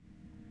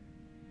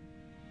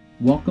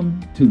Welcome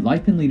to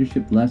Life and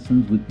Leadership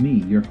Lessons with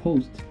me, your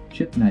host,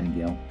 Chip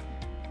Nightingale.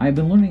 I have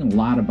been learning a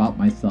lot about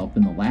myself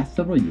in the last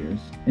several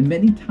years, and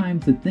many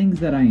times the things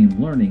that I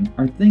am learning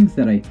are things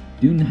that I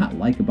do not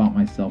like about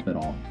myself at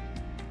all.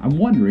 I'm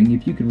wondering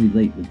if you can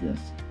relate with this.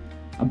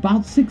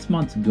 About 6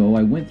 months ago,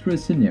 I went through a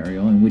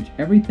scenario in which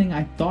everything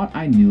I thought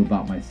I knew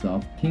about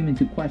myself came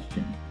into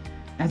question.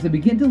 As I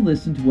began to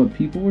listen to what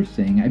people were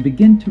saying, I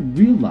began to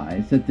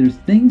realize that there's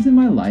things in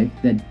my life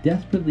that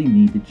desperately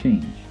need to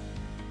change.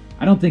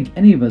 I don't think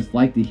any of us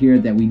like to hear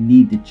that we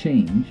need to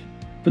change,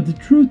 but the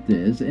truth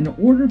is, in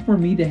order for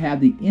me to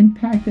have the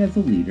impact as a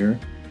leader,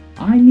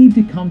 I need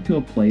to come to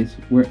a place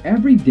where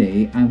every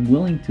day I'm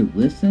willing to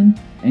listen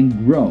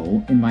and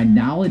grow in my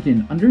knowledge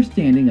and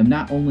understanding of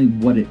not only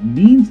what it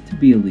means to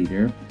be a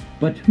leader,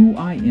 but who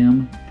I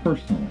am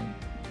personally.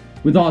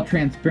 With all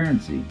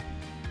transparency,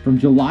 from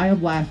July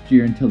of last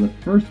year until the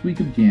first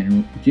week of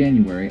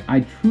January,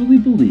 I truly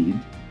believed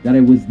that I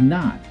was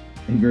not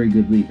a very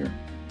good leader.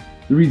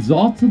 The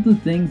results of the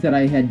things that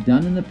I had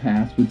done in the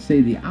past would say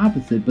the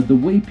opposite, but the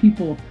way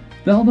people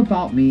felt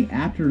about me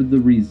after the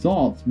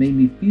results made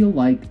me feel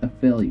like a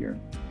failure.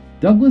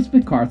 Douglas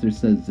MacArthur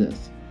says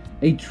this: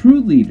 "A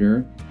true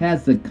leader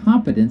has the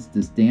competence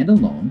to stand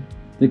alone,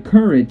 the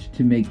courage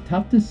to make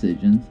tough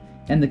decisions,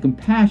 and the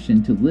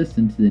compassion to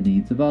listen to the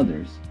needs of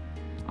others."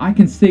 I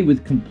can say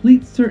with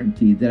complete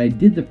certainty that I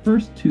did the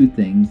first two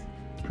things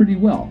pretty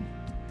well.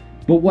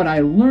 But what I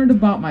learned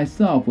about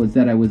myself was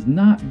that I was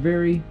not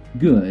very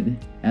good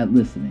at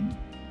listening.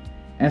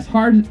 As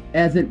hard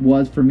as it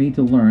was for me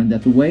to learn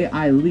that the way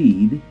I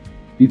lead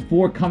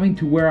before coming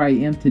to where I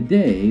am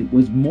today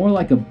was more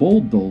like a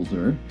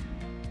bulldozer,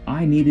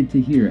 I needed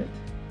to hear it.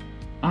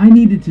 I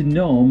needed to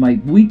know my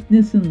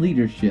weakness in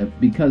leadership,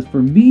 because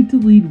for me to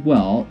lead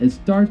well, it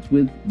starts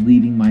with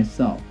leading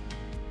myself.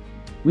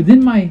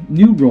 Within my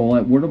new role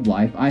at Word of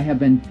Life, I have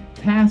been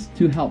tasked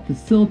to help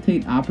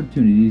facilitate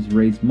opportunities to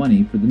raise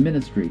money for the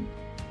ministry.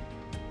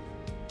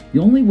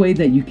 The only way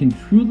that you can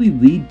truly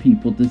lead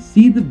people to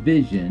see the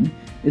vision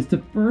is to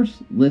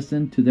first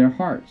listen to their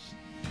hearts.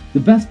 The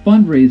best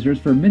fundraisers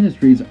for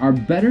ministries are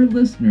better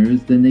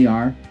listeners than they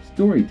are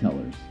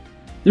storytellers.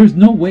 There's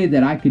no way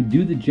that I could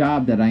do the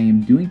job that I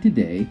am doing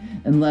today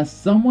unless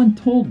someone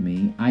told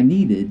me I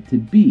needed to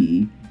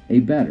be a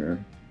better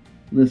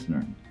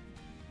listener.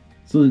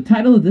 So the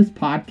title of this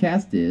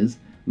podcast is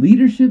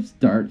Leadership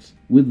Starts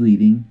with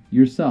Leading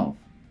Yourself.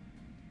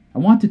 I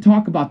want to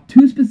talk about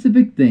two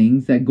specific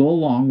things that go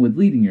along with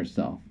leading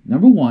yourself.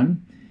 Number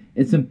one,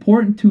 it's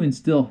important to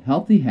instill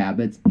healthy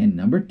habits. And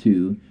number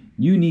two,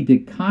 you need to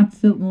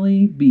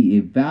constantly be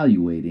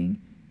evaluating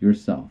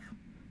yourself.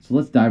 So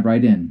let's dive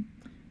right in.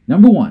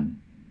 Number one,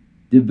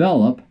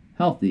 develop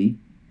healthy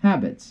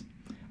habits.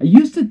 I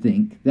used to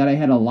think that I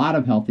had a lot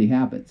of healthy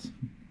habits.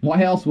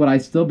 Why else would I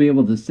still be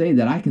able to say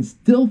that I can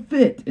still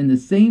fit in the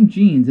same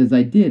jeans as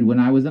I did when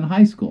I was in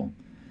high school?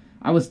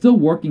 I was still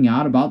working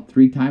out about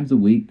 3 times a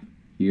week,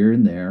 here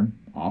and there,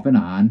 off and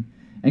on,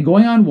 and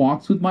going on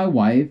walks with my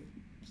wife,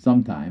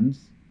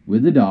 sometimes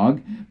with the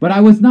dog, but I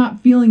was not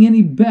feeling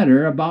any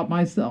better about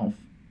myself.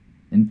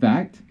 In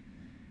fact,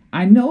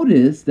 I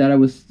noticed that I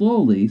was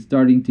slowly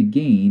starting to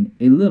gain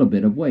a little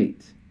bit of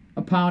weight.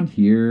 A pound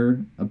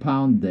here, a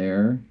pound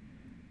there.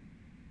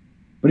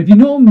 But if you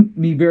know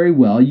me very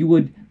well, you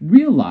would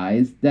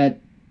realize that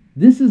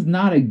this is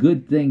not a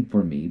good thing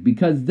for me,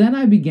 because then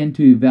I began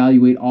to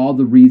evaluate all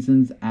the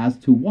reasons as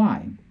to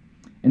why.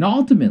 And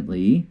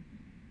ultimately,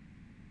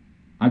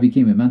 I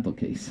became a mental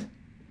case.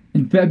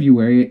 In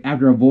February,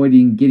 after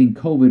avoiding getting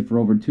COVID for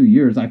over 2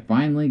 years, I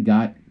finally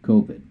got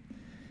COVID.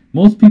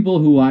 Most people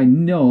who I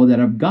know that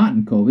have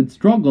gotten COVID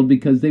struggled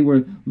because they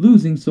were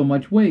losing so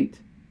much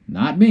weight.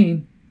 Not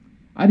me.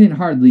 I didn't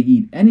hardly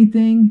eat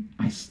anything.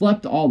 I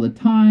slept all the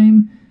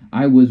time.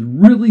 I was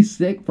really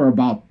sick for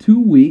about 2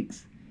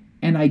 weeks,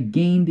 and I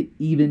gained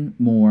even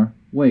more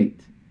weight.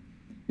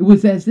 It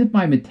was as if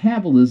my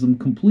metabolism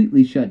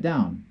completely shut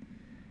down.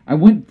 I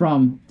went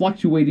from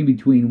fluctuating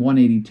between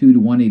 182 to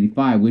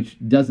 185, which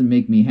doesn't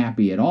make me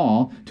happy at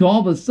all, to all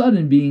of a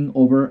sudden being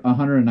over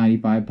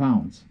 195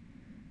 pounds,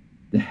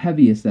 the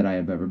heaviest that I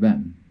have ever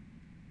been.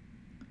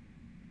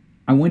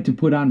 I went to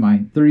put on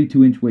my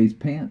 32-inch waist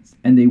pants,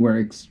 and they were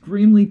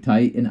extremely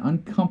tight and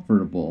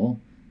uncomfortable.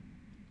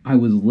 I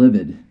was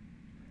livid.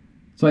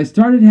 So I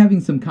started having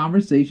some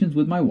conversations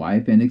with my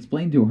wife and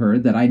explained to her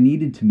that I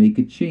needed to make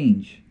a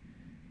change.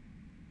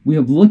 We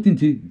have looked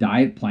into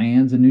diet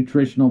plans and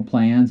nutritional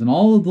plans and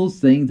all of those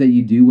things that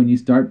you do when you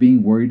start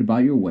being worried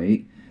about your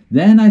weight.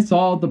 Then I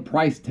saw the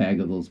price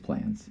tag of those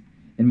plans.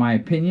 In my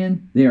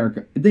opinion, they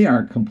are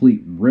a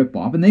complete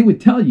ripoff, and they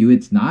would tell you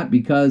it's not,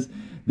 because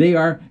they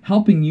are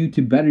helping you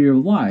to better your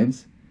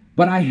lives,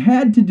 but I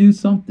had to do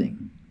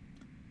something.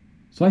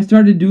 So I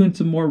started doing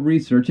some more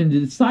research and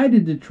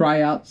decided to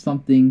try out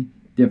something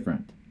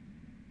different.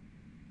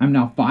 I'm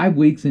now 5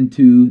 weeks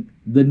into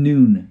the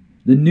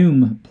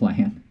Noom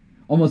plan,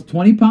 almost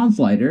 20 pounds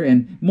lighter,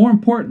 and more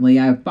importantly,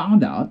 I have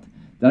found out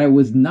that I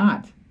was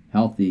not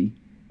healthy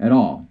at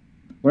all.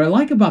 What I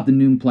like about the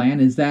Noom plan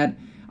is that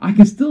I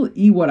can still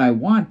eat what I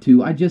want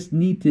to. I just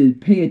need to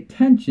pay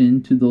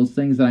attention to those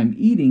things that I'm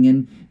eating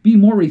and be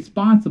more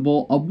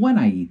responsible of when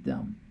I eat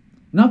them.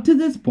 And up to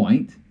this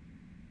point,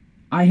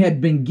 I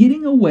had been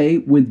getting away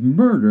with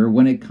murder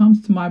when it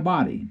comes to my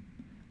body.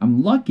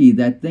 I'm lucky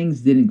that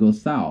things didn't go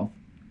south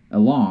a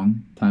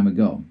long time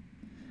ago.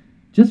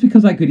 Just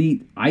because I could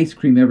eat ice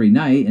cream every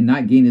night and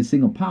not gain a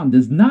single pound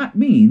does not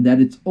mean that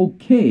it's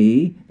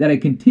okay that I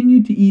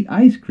continue to eat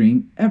ice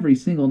cream every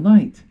single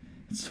night.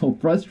 It's so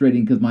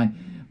frustrating because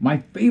my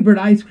favorite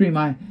ice cream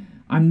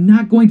I'm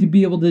not going to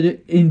be able to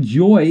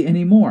enjoy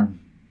anymore.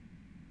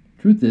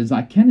 Truth is,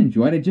 I can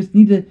enjoy it. I just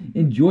need to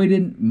enjoy it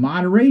in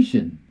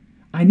moderation.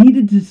 I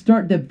needed to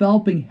start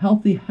developing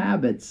healthy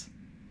habits.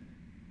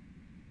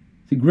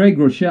 See, Greg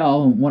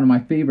Rochelle, one of my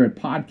favorite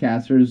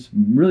podcasters,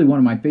 really one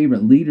of my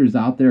favorite leaders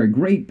out there, a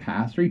great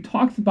pastor, he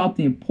talks about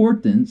the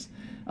importance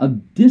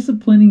of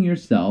disciplining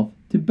yourself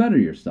to better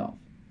yourself.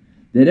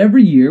 That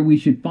every year we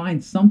should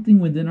find something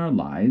within our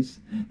lives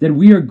that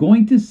we are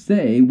going to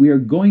say we are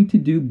going to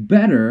do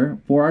better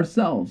for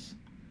ourselves.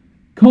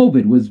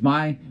 COVID was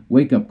my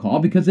wake-up call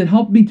because it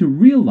helped me to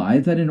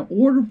realize that in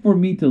order for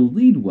me to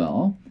lead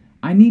well,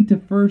 I need to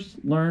first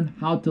learn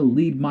how to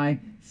lead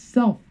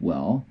myself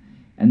well,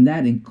 and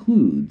that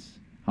includes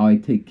how I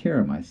take care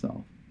of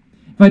myself.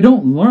 If I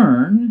don't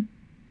learn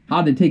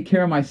how to take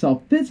care of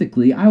myself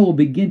physically, I will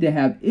begin to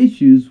have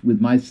issues with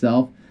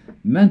myself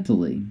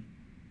mentally.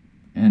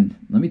 And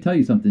let me tell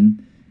you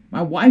something,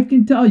 my wife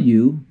can tell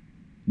you,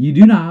 you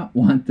do not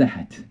want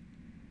that.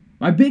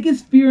 My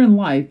biggest fear in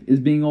life is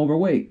being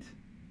overweight.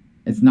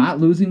 It's not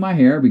losing my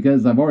hair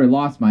because I've already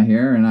lost my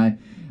hair, and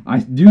I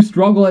do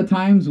struggle at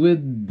times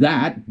with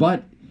that,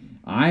 but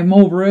I'm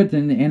over it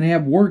and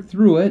have worked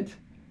through it.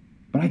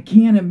 But I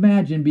can't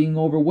imagine being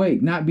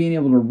overweight, not being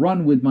able to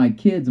run with my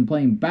kids and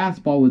playing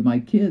basketball with my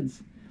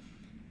kids.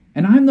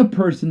 And I'm the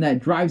person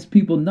that drives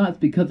people nuts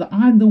because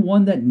I'm the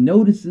one that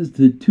notices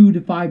the 2 to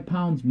 5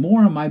 pounds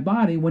more on my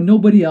body when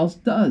nobody else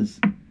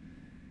does.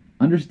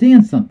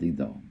 Understand something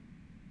though.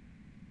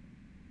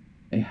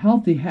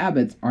 Healthy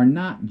habits are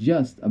not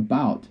just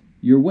about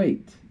your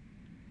weight.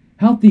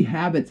 Healthy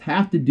habits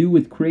have to do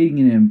with creating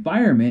an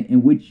environment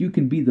in which you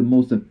can be the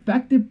most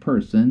effective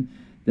person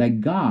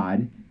that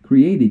God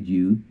created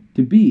you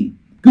to be.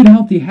 Good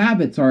healthy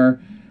habits are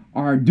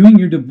doing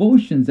your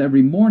devotions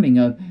every morning,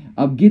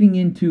 of getting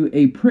into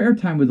a prayer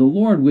time with the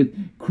Lord, with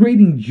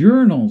creating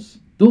journals.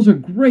 Those are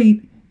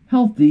great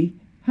healthy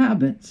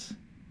habits.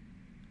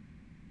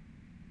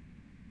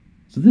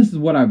 So this is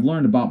what I've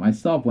learned about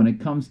myself when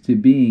it comes to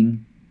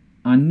being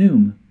on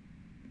Noom.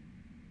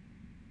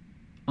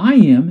 I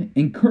am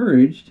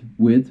encouraged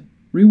with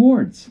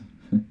rewards.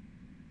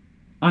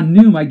 On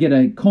Noom, I get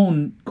a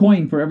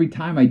coin for every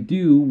time I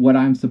do what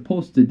I'm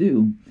supposed to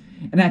do.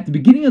 And at the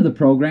beginning of the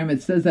program,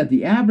 it says that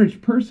the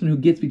average person who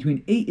gets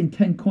between 8 and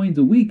 10 coins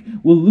a week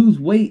will lose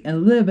weight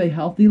and live a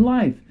healthy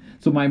life.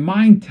 So my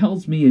mind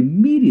tells me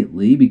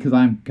immediately, because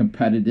I'm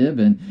competitive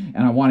and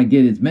I want to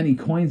get as many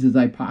coins as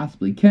I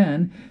possibly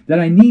can, that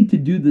I need to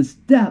do the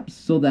steps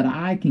so that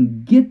I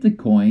can get the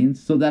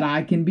coins so that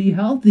I can be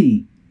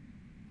healthy.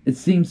 It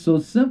seems so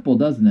simple,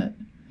 doesn't it?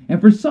 And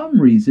for some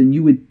reason,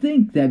 you would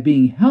think that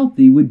being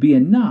healthy would be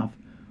enough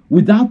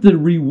without the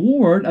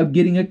reward of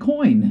getting a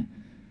coin.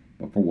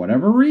 But for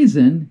whatever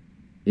reason,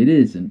 it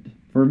isn't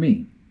for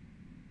me.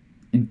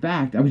 In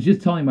fact, I was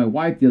just telling my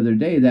wife the other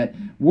day that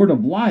Word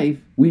of Life,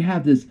 we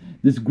have this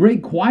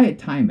great quiet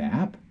time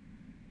app,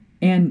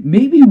 and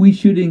maybe we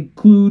should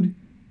include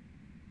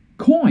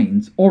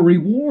coins or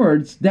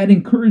rewards that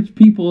encourage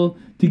people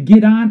to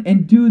get on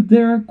and do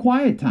their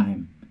quiet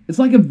time. It's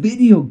like a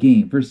video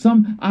game. For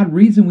some odd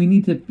reason, we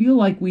need to feel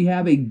like we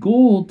have a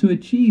goal to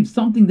achieve,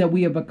 something that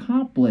we have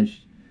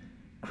accomplished,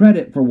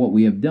 credit for what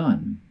we have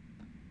done.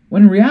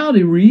 When in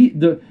reality,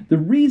 the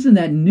reason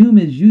that Noom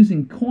is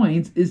using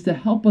coins is to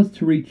help us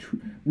to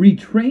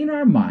retrain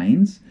our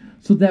minds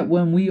so that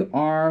when we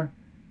are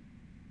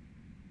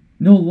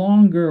no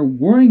longer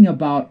worrying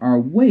about our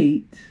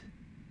weight,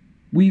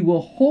 we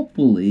will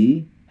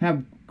hopefully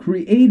have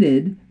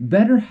created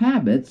better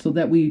habits so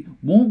that we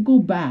won't go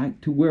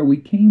back to where we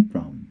came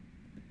from.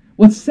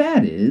 What's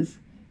sad is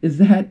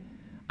that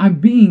I'm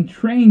being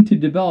trained to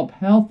develop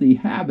healthy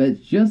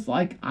habits just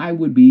like I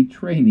would be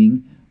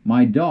training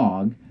my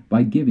dog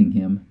by giving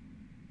him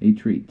a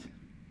treat.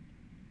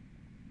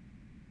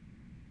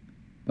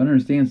 But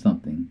understand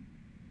something.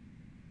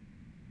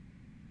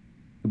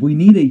 If we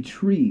need a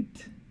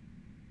treat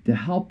to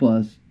help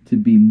us to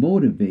be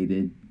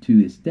motivated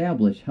to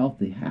establish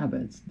healthy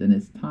habits, then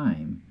it's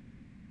time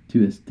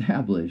to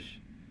establish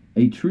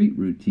a treat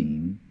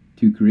routine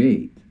to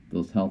create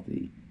those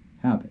healthy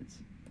habits.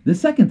 The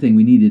second thing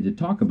we needed to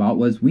talk about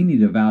was we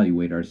need to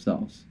evaluate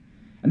ourselves.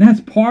 And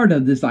that's part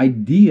of this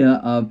idea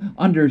of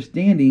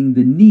understanding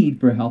the need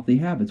for healthy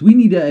habits. We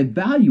need to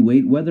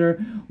evaluate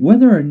whether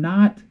or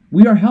not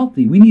we are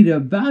healthy. We need to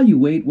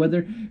evaluate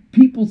whether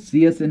people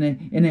see us in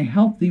a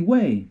healthy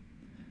way.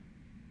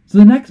 So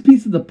the next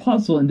piece of the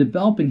puzzle in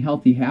developing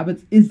healthy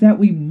habits is that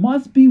we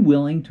must be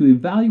willing to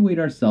evaluate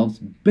ourselves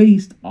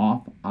based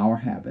off our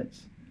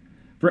habits.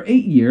 For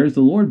 8 years,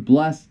 the Lord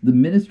blessed the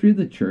ministry of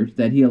the church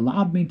that He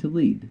allowed me to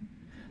lead.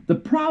 The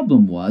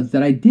problem was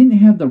that I didn't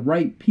have the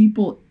right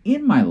people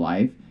in my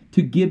life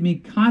to give me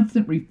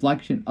constant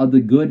reflection of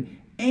the good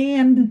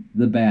and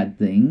the bad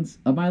things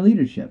of my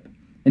leadership.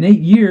 In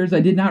 8 years, I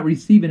did not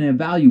receive an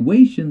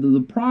evaluation of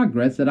the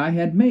progress that I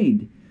had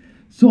made.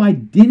 So I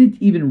didn't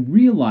even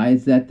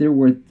realize that there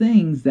were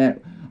things that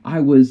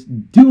I was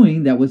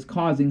doing that was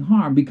causing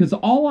harm, because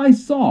all I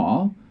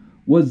saw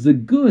was the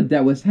good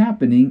that was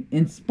happening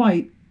in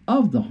spite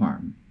of the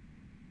harm.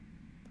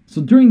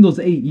 So during those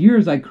 8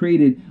 years, I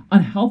created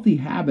unhealthy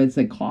habits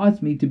that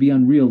caused me to be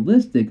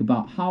unrealistic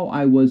about how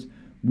I was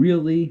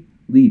really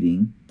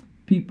leading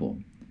people.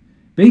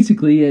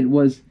 Basically,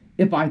 it's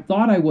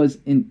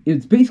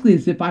basically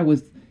as if I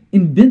was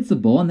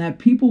invincible and that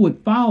people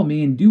would follow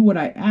me and do what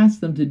I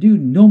asked them to do,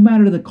 no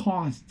matter the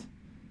cost.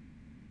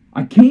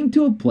 I came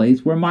to a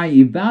place where my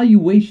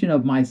evaluation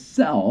of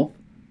myself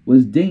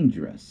was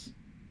dangerous.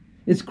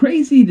 It's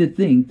crazy to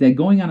think that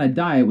going on a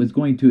diet was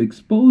going to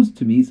expose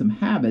to me some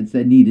habits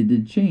that needed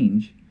to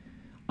change.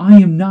 I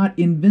am not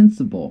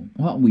invincible.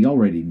 Well, we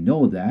already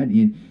know that.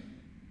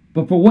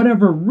 But for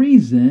whatever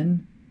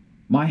reason,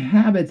 my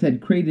habits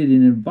had created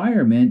an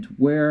environment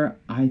where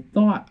I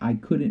thought I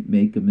couldn't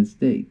make a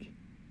mistake.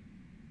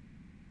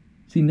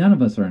 See, none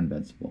of us are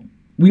invincible.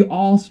 We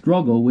all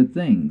struggle with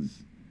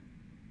things.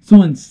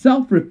 So in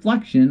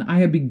self-reflection, I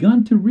have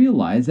begun to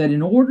realize that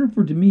in order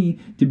for me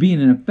to be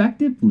an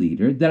effective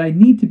leader, that I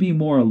need to be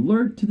more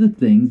alert to the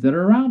things that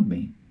are around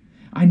me.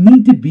 I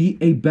need to be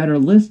a better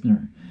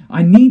listener.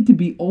 I need to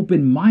be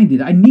open-minded.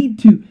 I need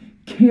to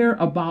care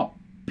about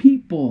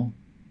people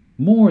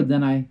more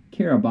than I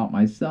care about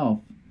myself.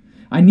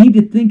 I need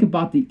to think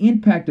about the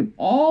impact of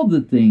all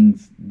the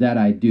things that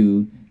I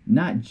do,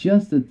 not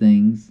just the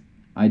things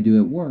I do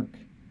at work.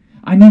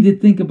 I need to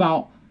think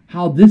about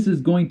how this is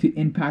going to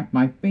impact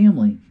my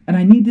family. And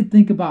I need to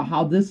think about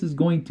how this is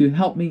going to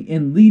help me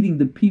in leading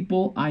the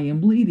people I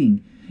am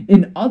leading.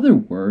 In other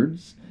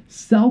words,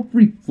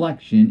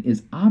 self-reflection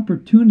is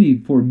opportunity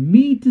for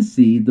me to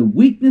see the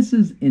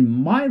weaknesses in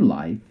my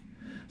life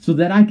so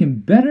that I can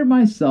better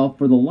myself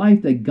for the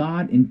life that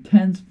God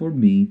intends for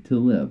me to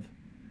live.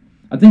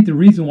 I think the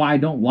reason why I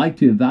don't like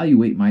to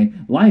evaluate my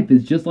life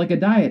is just like a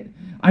diet.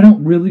 I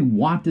don't really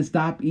want to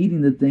stop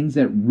eating the things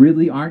that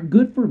really aren't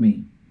good for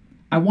me.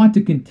 I want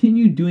to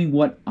continue doing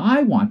what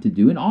I want to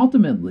do, and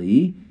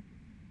ultimately,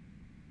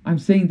 I'm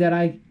saying that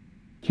I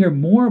care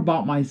more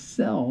about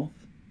myself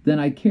than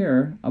I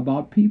care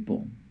about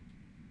people.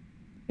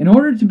 In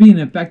order to be an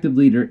effective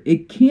leader,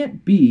 it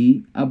can't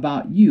be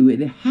about you. It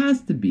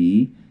has to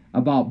be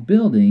about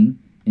building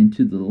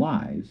into the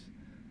lives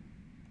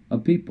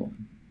of people.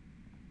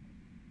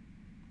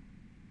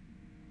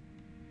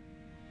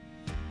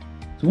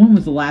 So when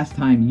was the last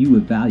time you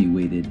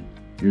evaluated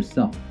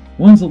yourself?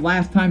 When was the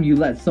last time you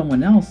let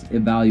someone else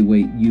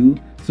evaluate you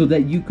so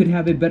that you could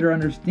have a better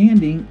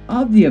understanding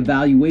of the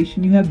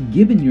evaluation you have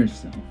given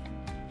yourself?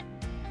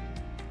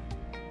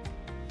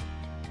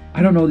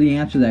 I don't know the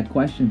answer to that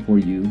question for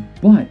you,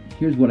 but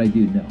here's what I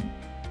do know.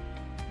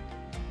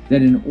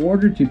 That in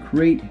order to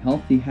create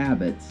healthy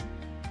habits,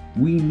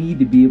 we need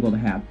to be able to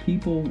have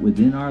people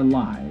within our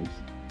lives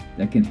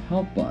that can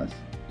help us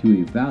to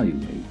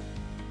evaluate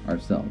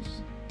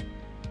ourselves.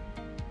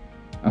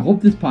 I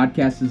hope this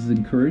podcast has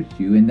encouraged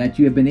you and that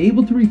you have been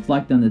able to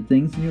reflect on the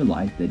things in your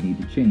life that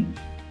need to change.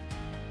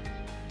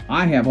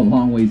 I have a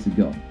long ways to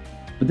go,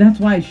 but that's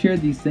why I share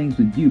these things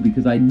with you,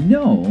 because I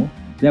know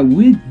that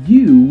with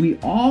you, we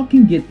all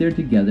can get there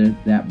together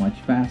that much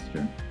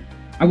faster.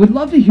 I would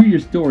love to hear your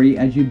story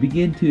as you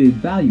begin to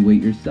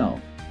evaluate yourself.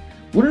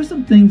 What are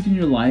some things in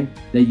your life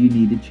that you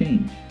need to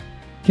change?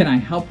 Can I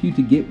help you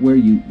to get where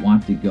you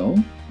want to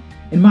go?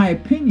 In my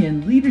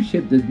opinion,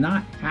 leadership does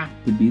not have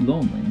to be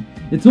lonely.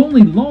 It's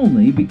only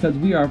lonely because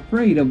we are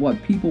afraid of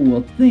what people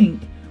will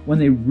think when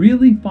they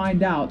really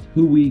find out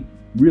who we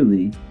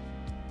really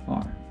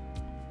are.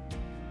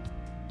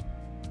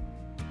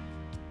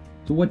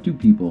 So what do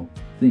people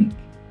think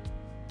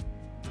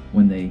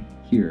when they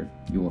hear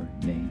your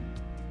name?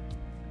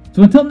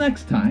 So until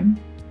next time,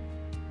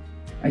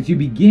 as you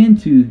begin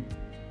to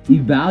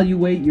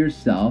evaluate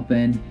yourself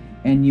and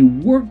you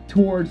work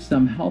towards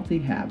some healthy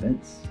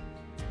habits,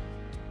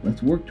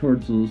 let's work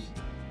towards those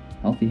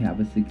healthy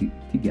habits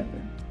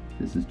together.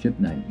 This is Chip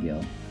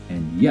Nightingale,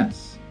 and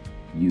yes,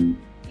 you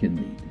can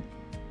lead.